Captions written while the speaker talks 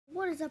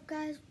is up,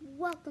 guys?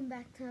 Welcome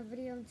back to a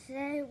video. And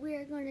today we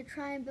are going to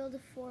try and build a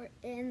fort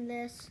in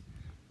this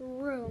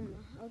room.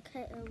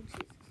 Okay, oh Jesus.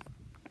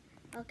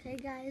 Okay,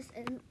 guys,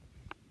 and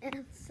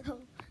so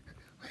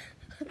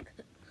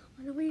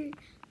what do we?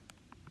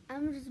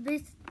 I'm just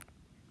based.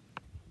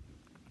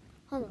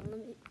 Hold on, let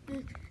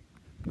me.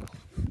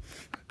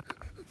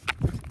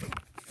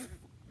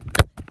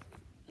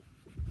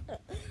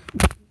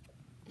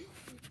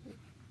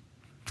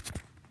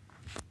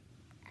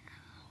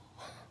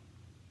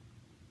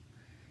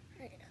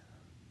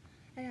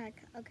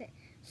 Okay,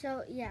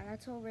 so yeah,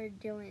 that's what we're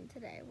doing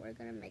today. We're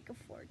gonna make a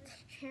fort.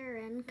 Chair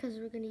in, because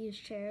we're gonna use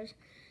chairs.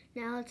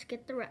 Now let's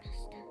get the rest.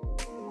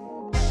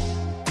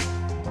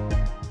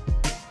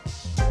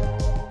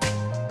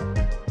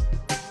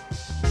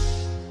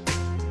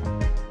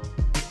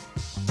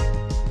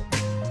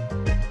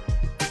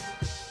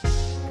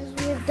 As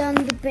we have done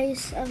the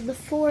base of the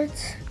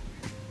fort,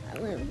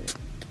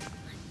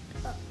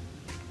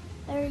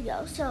 there you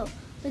go. So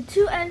the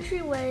two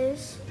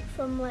entryways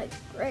from like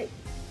right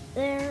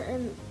there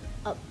and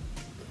up,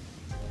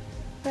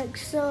 like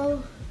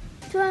so.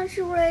 Two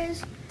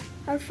entryways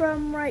are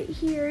from right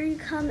here. You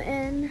come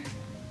in,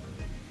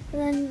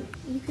 and then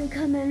you can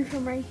come in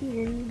from right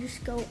here, and you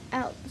just go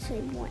out the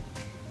same way.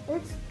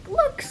 It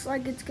looks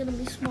like it's gonna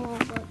be small,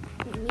 but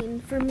I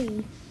mean, for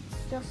me,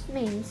 it's just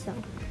me, so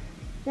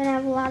gonna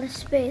have a lot of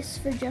space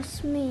for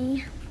just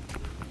me.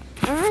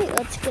 All right,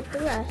 let's get the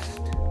rest.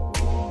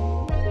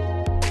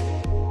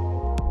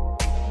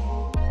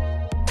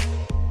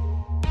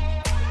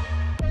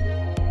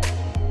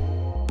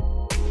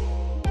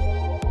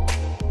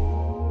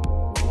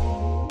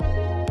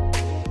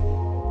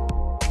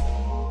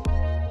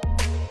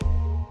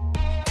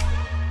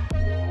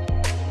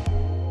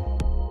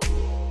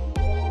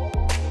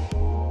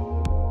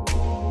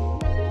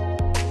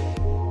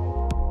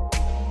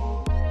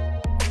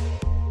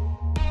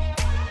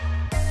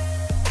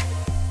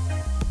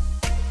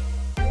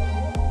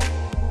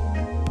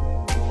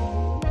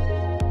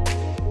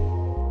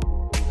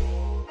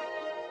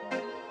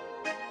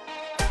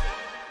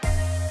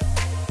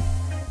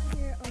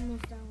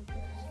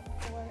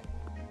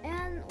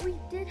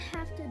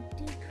 Have to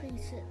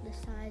decrease it the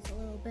size a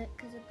little bit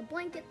because of the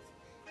blankets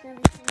and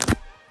everything.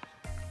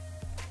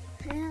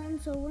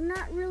 And so we're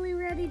not really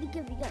ready to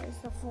give you guys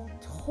the full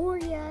tour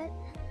yet.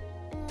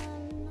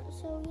 And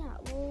so yeah,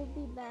 we'll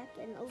be back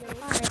in a little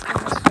while.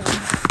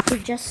 So we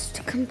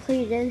just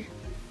completed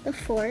the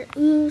fort.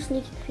 Ooh,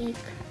 sneaky peek.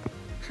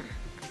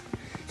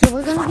 So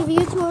we're gonna give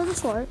you a tour of the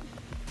fort.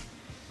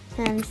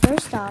 And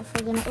first off,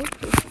 we're gonna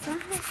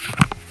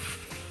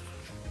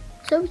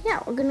So yeah,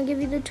 we're gonna give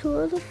you the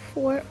tour of the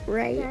fort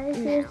right now.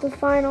 Here's the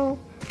final.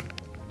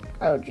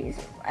 Oh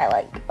Jesus,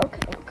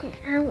 okay.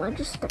 I don't want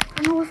to just step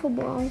on a wiffle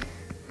ball.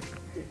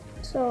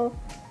 So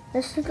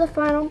this is the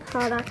final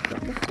product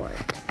of the fort.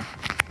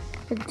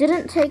 It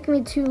didn't take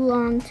me too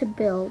long to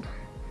build,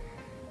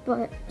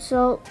 but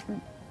so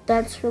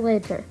that's for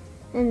later.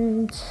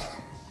 And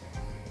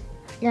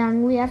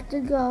we have to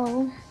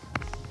go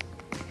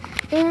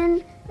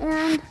in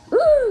and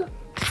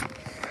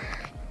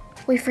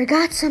we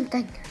forgot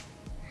something.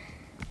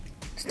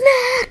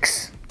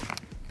 Snacks!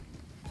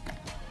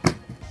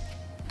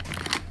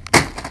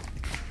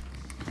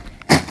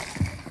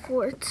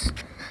 Forts.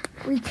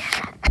 We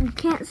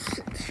can't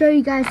show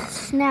you guys the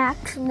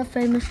snacks and the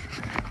famous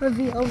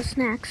reveal of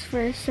snacks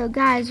first. So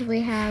guys,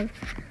 we have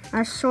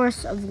our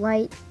source of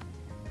light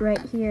right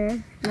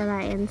here that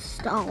I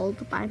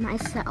installed by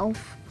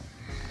myself.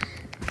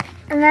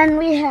 And then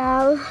we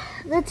have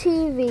the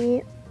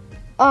TV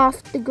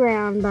off the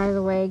ground, by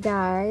the way,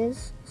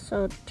 guys.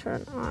 So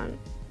turn on.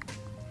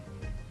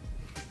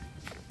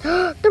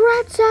 The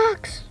Red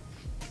Sox!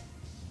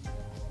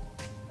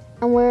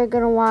 And we're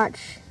gonna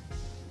watch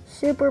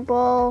Super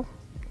Bowl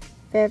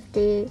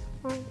 50.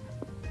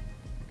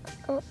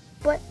 Oh,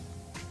 what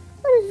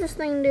is this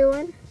thing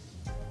doing?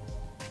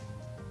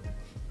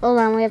 Hold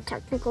on, we have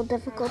technical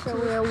difficulty. So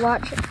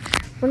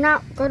we're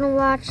not gonna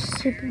watch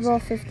Super Bowl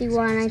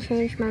 51. I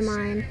changed my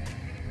mind.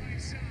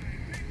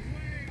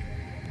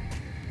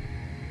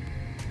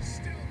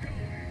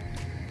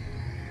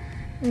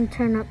 And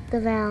turn up the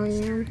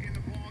volume.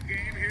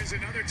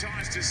 Another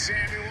toss to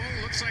Samuel.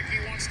 Looks like he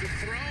wants to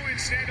throw.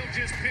 Instead, he'll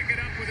just pick it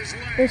up with his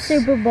legs. The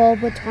Super Bowl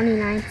for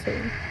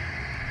 2019.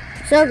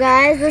 So,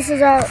 guys, this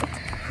is our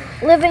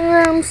living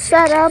room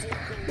setup.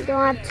 We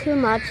don't have too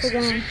much. We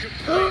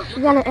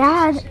gotta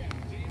add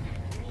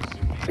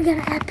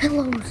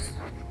pillows.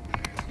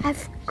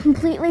 I've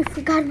completely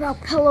forgot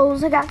about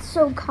pillows. I got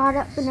so caught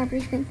up in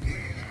everything.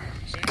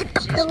 Get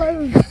the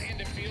pillows.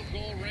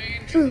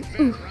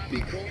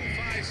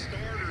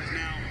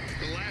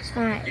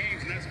 All right.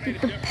 Get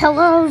the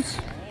pillows.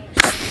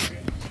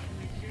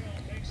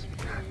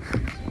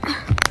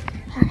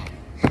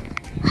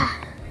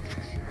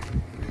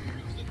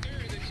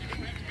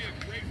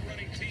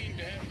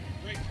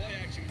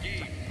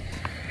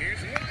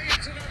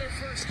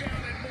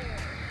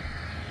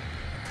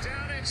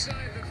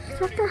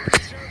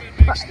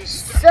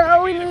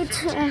 So we need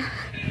to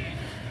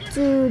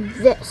do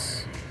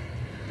this.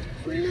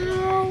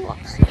 No.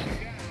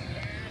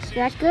 Is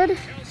that good?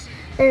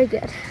 Very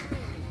good.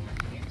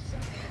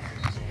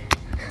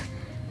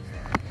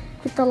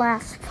 Get the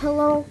last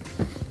pillow.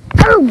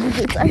 Oh,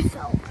 goodness, I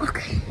fell.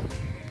 Okay.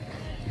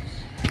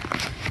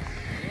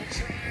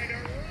 Trying to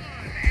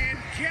run and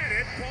get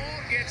it. Ball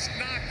gets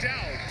knocked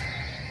out.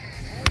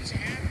 Holmes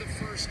had the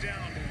first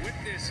down with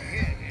this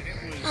hit, and it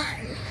was a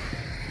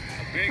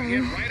big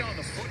hit right on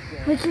the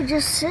football. We could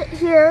just sit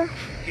here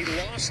He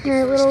lost in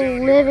the a first little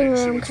down living yardage,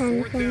 so room it's kind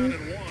of 4th down thing.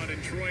 and 1,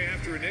 and Troy,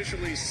 after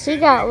initially He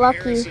sending got lucky.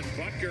 Harrison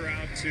Butker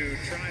out to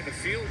try the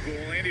field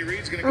goal, Andy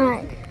Reid's going to go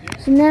Alright,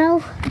 so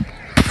now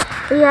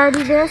we gotta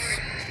do this.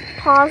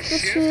 Pause the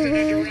shift and a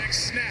TV. direct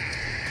snap.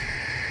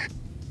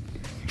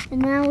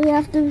 And now we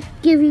have to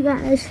give you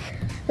guys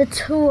the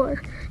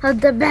tour of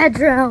the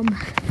bedroom.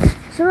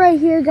 So right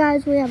here,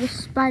 guys, we have a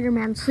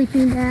Spider-Man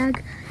sleeping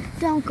bag.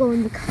 Don't go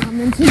in the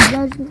comments and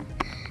judge me.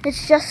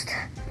 It's just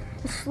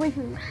a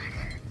sleeping bag.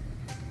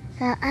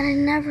 And I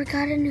never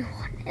got a new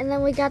one. And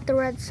then we got the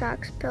Red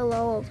Sox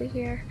pillow over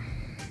here.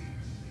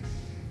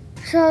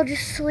 So I'll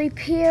just sleep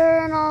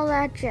here and all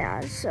that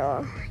jazz.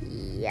 So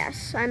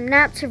yes, I'm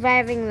not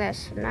surviving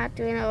this. I'm not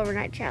doing an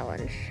overnight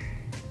challenge.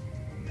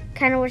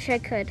 Kind of wish I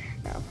could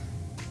though.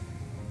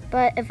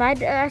 But if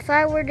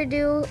I were to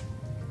do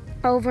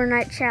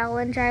overnight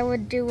challenge, I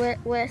would do it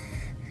with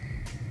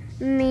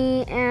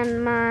me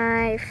and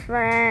my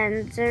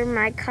friends or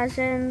my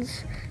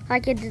cousins,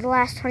 like I did the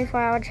last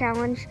 24-hour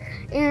challenge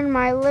in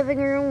my living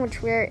room,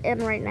 which we're in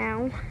right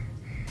now.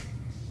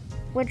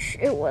 Which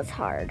it was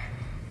hard.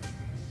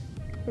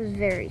 It was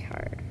very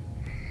hard.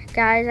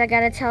 Guys, I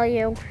gotta tell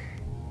you,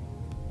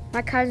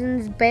 my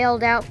cousins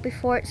bailed out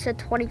before it said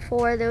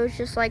 24. There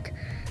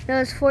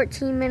was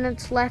 14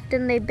 minutes left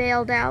and they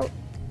bailed out.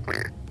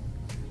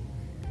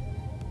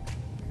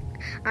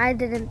 I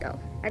didn't though.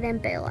 I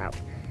didn't bail out.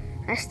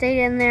 I stayed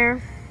in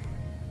there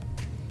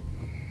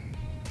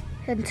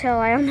until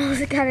I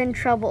almost got in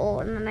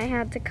trouble and then I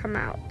had to come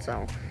out.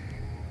 So,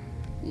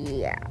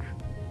 yeah.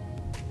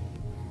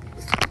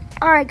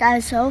 Alright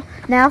guys, so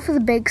now for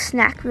the big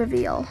snack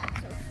reveal.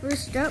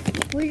 First up,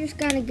 we're just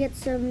gonna get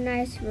some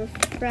nice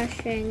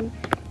refreshing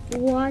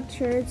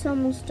water. It's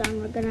almost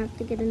done. We're gonna have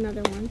to get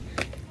another one.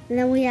 And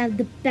then we have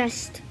the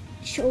best,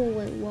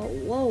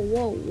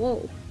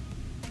 whoa.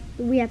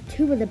 We have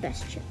two of the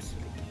best chips.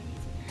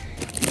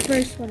 The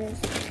first one is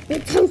the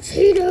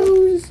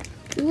Tostitos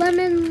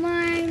lemon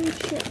lime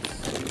chips.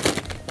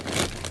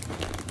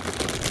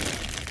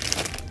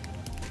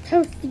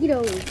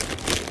 Tostitos.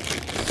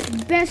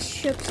 Best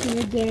chips in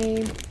the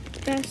game.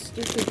 Best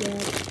you could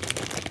get.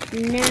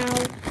 Now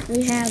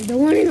we have the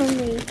one and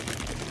only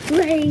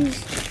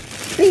Lay's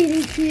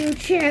BBQ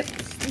chips.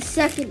 The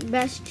second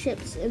best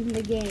chips in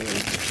the game.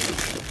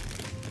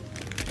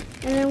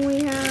 And then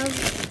we have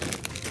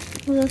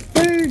the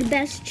third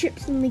best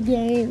chips in the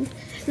game.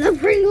 The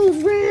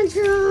Pringles Ranch.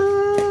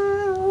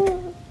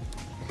 Oh!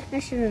 I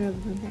shouldn't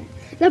have done that.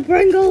 The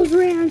Pringles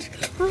Ranch.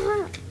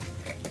 Ah.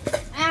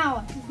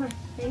 Ow! My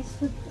face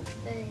with the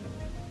thing.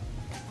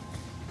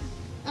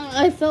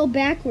 I fell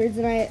backwards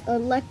and I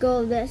let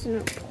go of this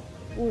and it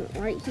went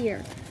right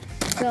here.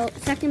 So,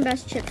 second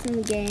best chips in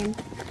the game.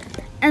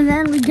 And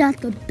then we got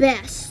the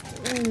best.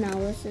 No,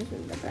 this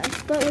isn't the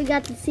best. But we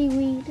got the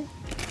seaweed.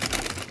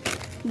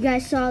 You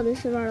guys saw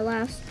this in our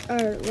last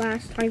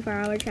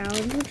 24-hour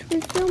challenge, which we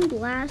filmed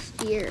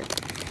last year.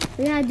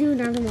 We gotta do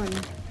another one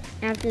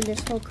after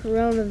this whole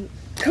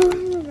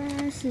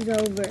coronavirus is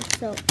over.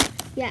 So,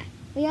 yeah,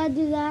 we gotta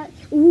do that.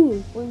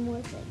 Ooh, one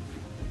more thing.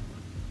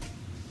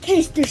 In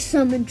case there's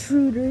some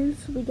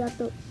intruders, we got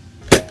the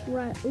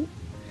right. Ooh.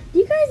 Do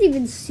you guys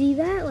even see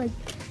that? Like,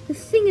 the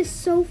thing is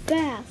so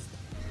fast.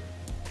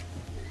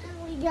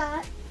 And we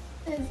got,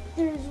 if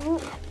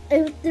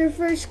they're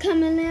first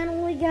coming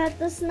in, we got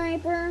the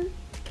sniper.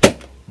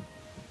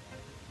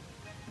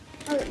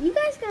 Oh, you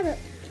guys gotta.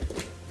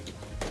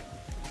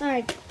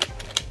 Alright.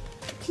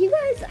 You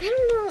guys, I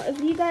don't know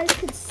if you guys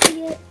could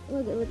see it.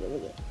 Look at.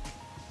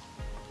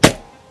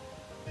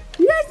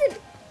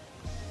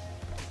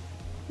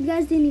 You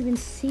guys didn't even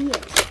see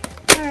it.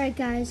 Alright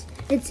guys,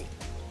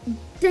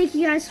 thank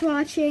you guys for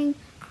watching.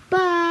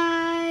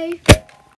 Bye.